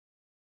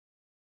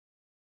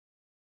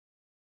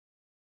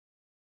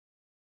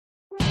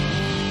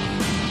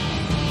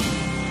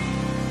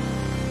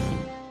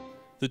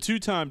The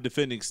two-time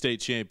defending state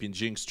champion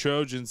Jenks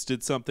Trojans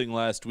did something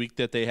last week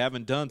that they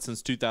haven't done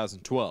since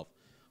 2012,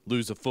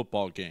 lose a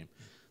football game.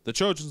 The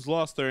Trojans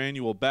lost their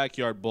annual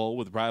backyard bowl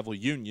with rival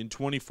Union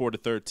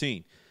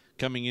 24-13.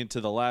 Coming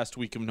into the last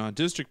week of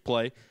non-district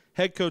play,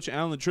 head coach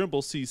Alan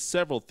Trimble sees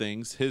several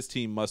things his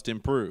team must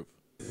improve.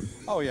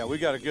 Oh yeah, we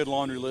got a good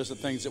laundry list of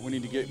things that we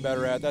need to get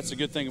better at. That's a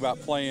good thing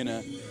about playing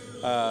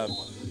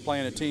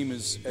a team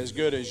as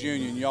good as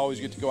Union. You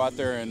always get to go out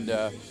there and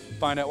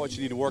find out what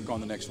you need to work on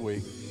the next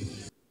week.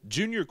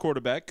 Junior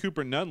quarterback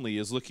Cooper Nunley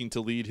is looking to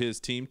lead his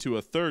team to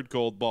a third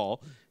gold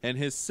ball and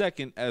his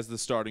second as the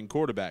starting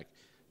quarterback.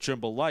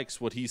 Trimble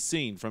likes what he's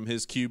seen from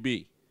his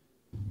QB.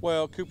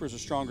 Well, Cooper's a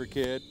stronger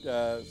kid,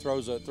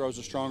 throws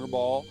a stronger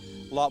ball,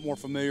 a lot more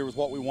familiar with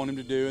what we want him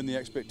to do and the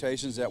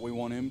expectations that we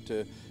want him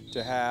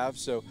to have.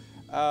 So,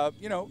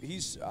 you know,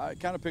 he's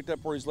kind of picked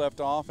up where he's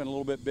left off in a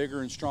little bit bigger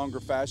and stronger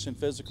fashion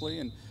physically.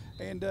 And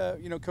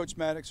you know, Coach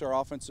Maddox, our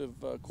offensive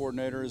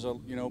coordinator, has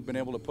been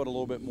able to put a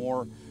little bit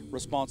more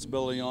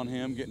responsibility on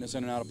him, getting us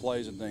in and out of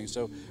plays and things.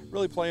 So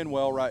really playing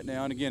well right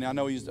now. And again, I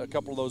know he's a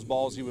couple of those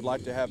balls he would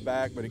like to have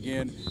back, but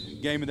again,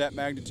 game of that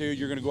magnitude,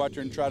 you're going to go out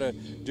there and try to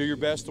do your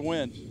best to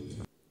win.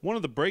 One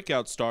of the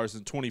breakout stars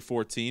in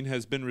 2014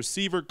 has been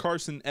receiver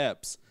Carson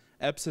Epps.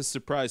 Epps has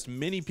surprised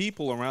many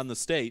people around the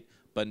state,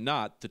 but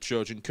not the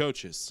Trojan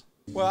coaches.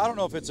 Well, I don't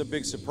know if it's a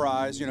big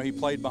surprise. You know, he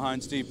played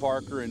behind Steve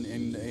Parker and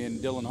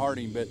Dylan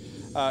Harding, but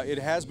it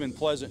has been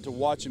pleasant to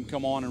watch him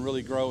come on and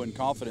really grow in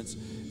confidence.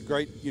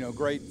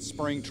 Great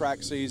spring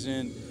track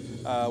season.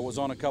 Was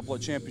on a couple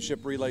of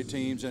championship relay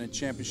teams and a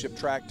championship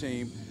track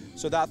team.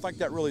 So I think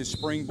that really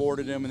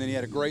springboarded him, and then he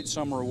had a great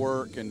summer of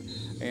work and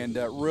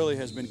really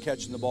has been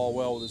catching the ball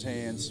well with his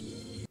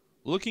hands.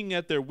 Looking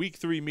at their Week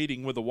 3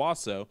 meeting with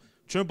Owasso,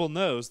 Trimble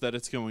knows that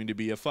it's going to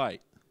be a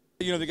fight.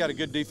 You know, they got a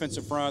good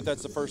defensive front.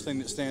 That's the first thing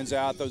that stands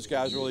out. Those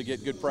guys really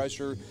get good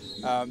pressure.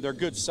 They're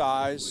good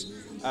size.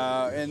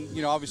 And,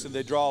 you know, obviously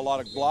they draw a lot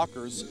of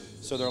blockers,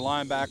 so their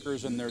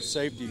linebackers and their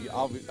safety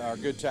are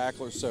good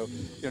tacklers. So,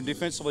 you know,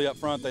 defensively up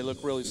front, they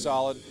look really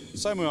solid.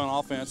 Same way on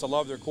offense. I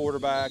love their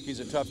quarterback. He's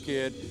a tough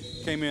kid.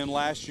 Came in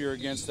last year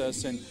against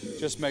us and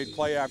just made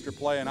play after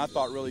play, and I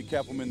thought really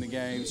kept him in the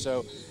game.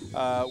 So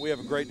we have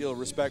a great deal of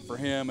respect for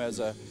him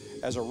as a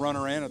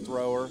runner and a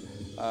thrower.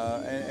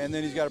 And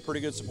then he's got a pretty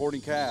good supporting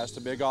cast,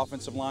 a big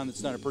offensive line that's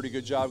done a pretty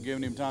good job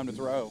giving him time to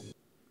throw.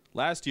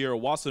 Last year,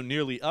 Owasso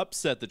nearly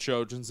upset the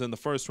Trojans in the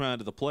first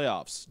round of the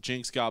playoffs.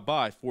 Jenks got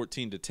by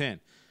 14-10.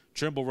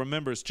 Trimble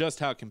remembers just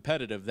how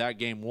competitive that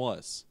game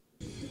was.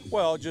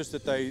 Well, just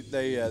that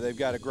they've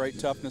got a great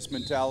toughness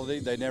mentality.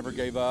 They never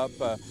gave up,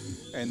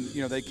 and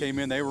you know they came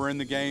in. They were in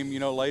the game, you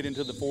know, late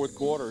into the fourth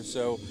quarter.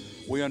 So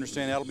we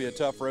understand that'll be a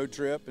tough road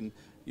trip, and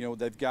you know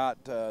they've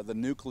got the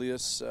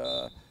nucleus.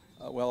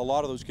 Well, a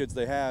lot of those kids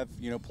they have,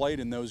 you know, played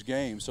in those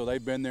games, so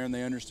they've been there and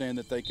they understand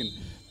that they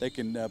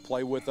can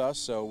play with us.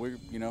 So we,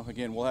 you know,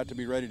 again, we'll have to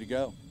be ready to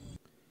go.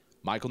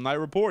 Michael Knight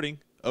reporting,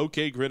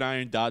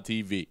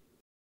 OKGridiron.tv.